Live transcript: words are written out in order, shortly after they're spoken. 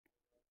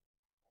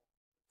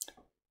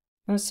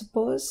Now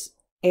suppose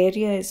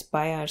area is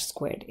pi r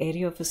squared,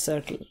 area of a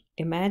circle.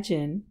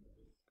 Imagine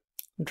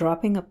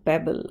dropping a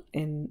pebble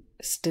in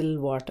still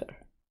water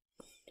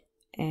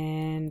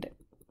and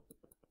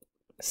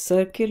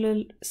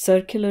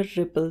circular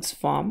ripples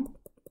form,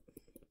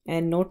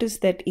 and notice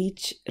that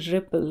each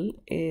ripple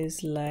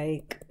is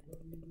like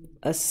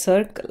a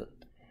circle.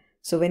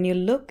 So when you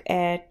look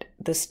at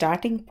the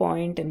starting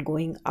point and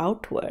going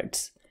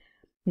outwards,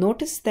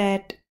 notice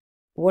that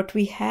what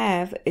we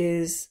have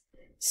is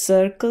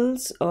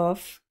circles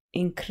of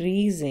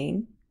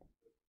increasing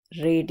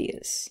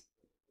radius.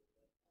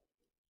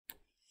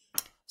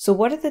 So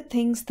what are the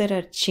things that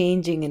are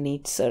changing in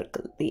each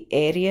circle? The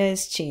area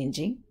is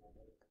changing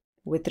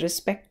with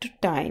respect to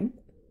time.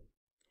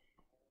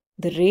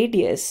 The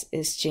radius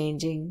is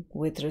changing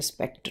with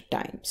respect to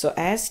time. So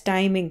as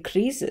time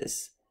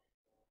increases,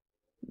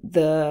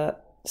 the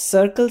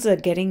circles are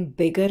getting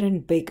bigger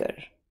and bigger,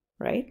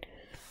 right?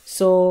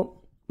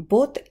 So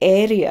both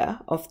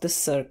area of the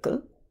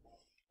circle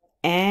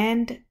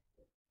and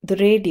the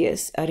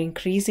radius are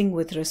increasing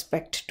with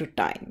respect to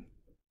time.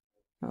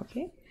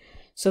 Okay,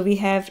 so we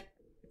have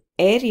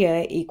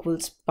area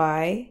equals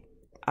pi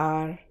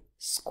r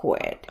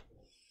squared.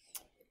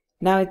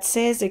 Now it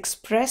says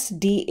express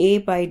dA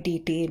by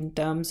dt in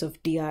terms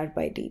of dr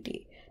by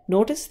dt.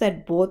 Notice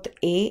that both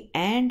a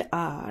and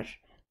r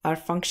are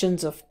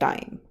functions of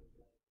time.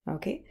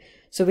 Okay,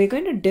 so we're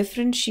going to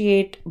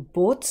differentiate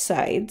both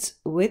sides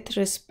with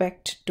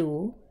respect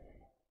to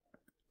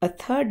a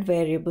third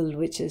variable,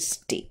 which is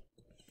t.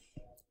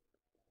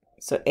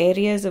 So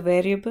area is a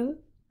variable,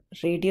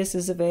 radius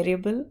is a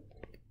variable.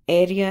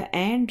 Area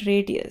and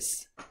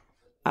radius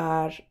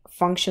are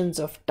functions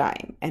of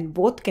time, and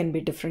both can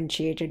be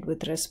differentiated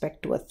with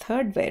respect to a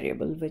third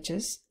variable, which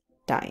is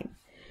time.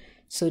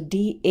 So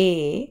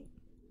dA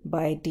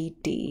by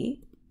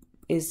dt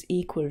is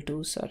equal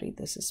to,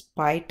 this is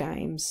pi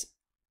times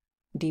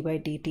d by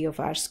dt of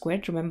r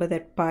squared. Remember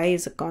that pi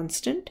is a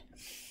constant.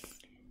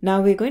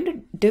 Now we're going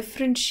to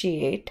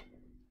differentiate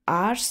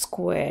r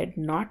squared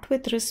not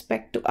with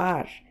respect to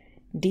r.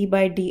 D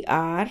by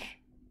dr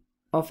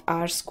of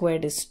r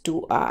squared is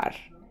 2r.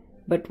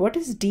 But what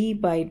is d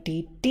by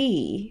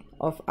dt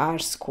of r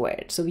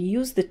squared? So we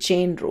use the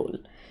chain rule.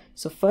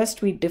 So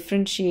first we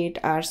differentiate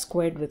r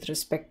squared with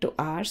respect to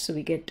r. So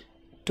we get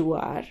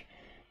 2r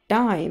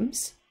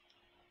times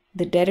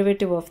the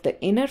derivative of the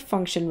inner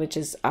function, which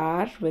is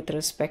r, with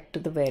respect to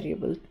the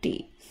variable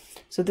t.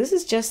 So this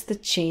is just the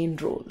chain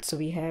rule. So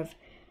we have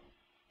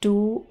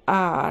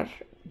 2r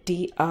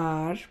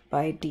dr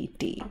by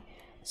dt.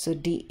 So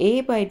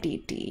dA by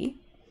dt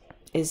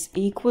is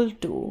equal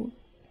to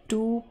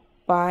 2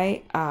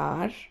 pi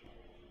r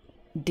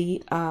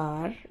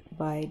dr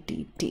by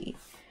dt.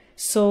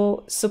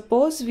 So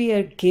suppose we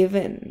are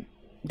given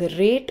the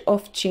rate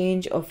of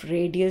change of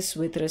radius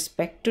with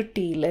respect to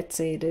t. Let's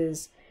say it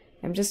is,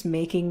 I'm just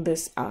making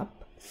this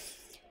up,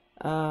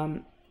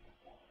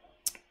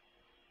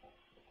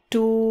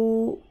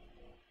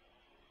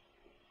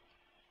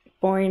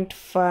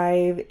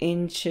 2.5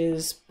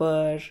 inches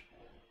per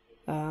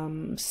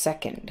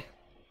second.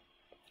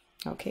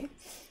 Okay,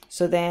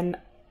 so then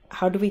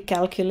how do we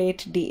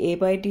calculate dA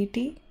by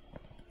dt?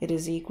 It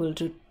is equal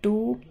to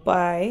 2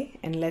 pi,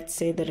 and let's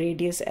say the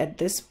radius at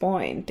this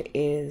point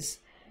is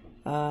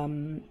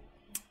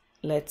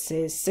let's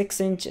say 6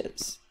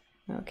 inches.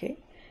 Okay,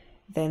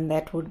 then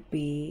that would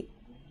be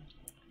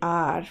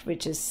r,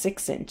 which is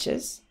 6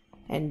 inches,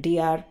 and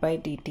dr by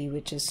dt,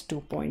 which is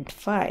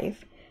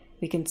 2.5.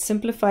 We can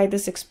simplify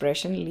this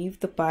expression, leave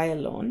the pi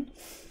alone,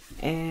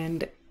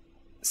 and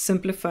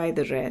simplify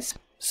the rest.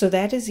 So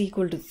that is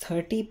equal to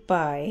 30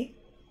 pi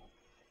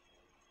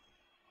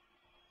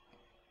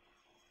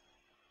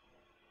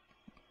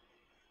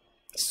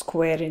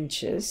square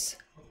inches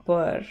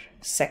per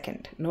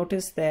second.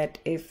 Notice that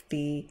if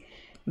the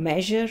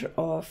measure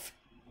of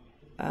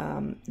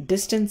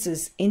distance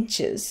is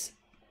inches,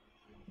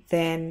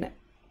 then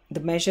the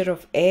measure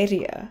of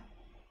area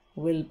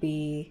will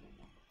be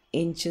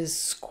inches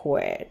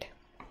squared.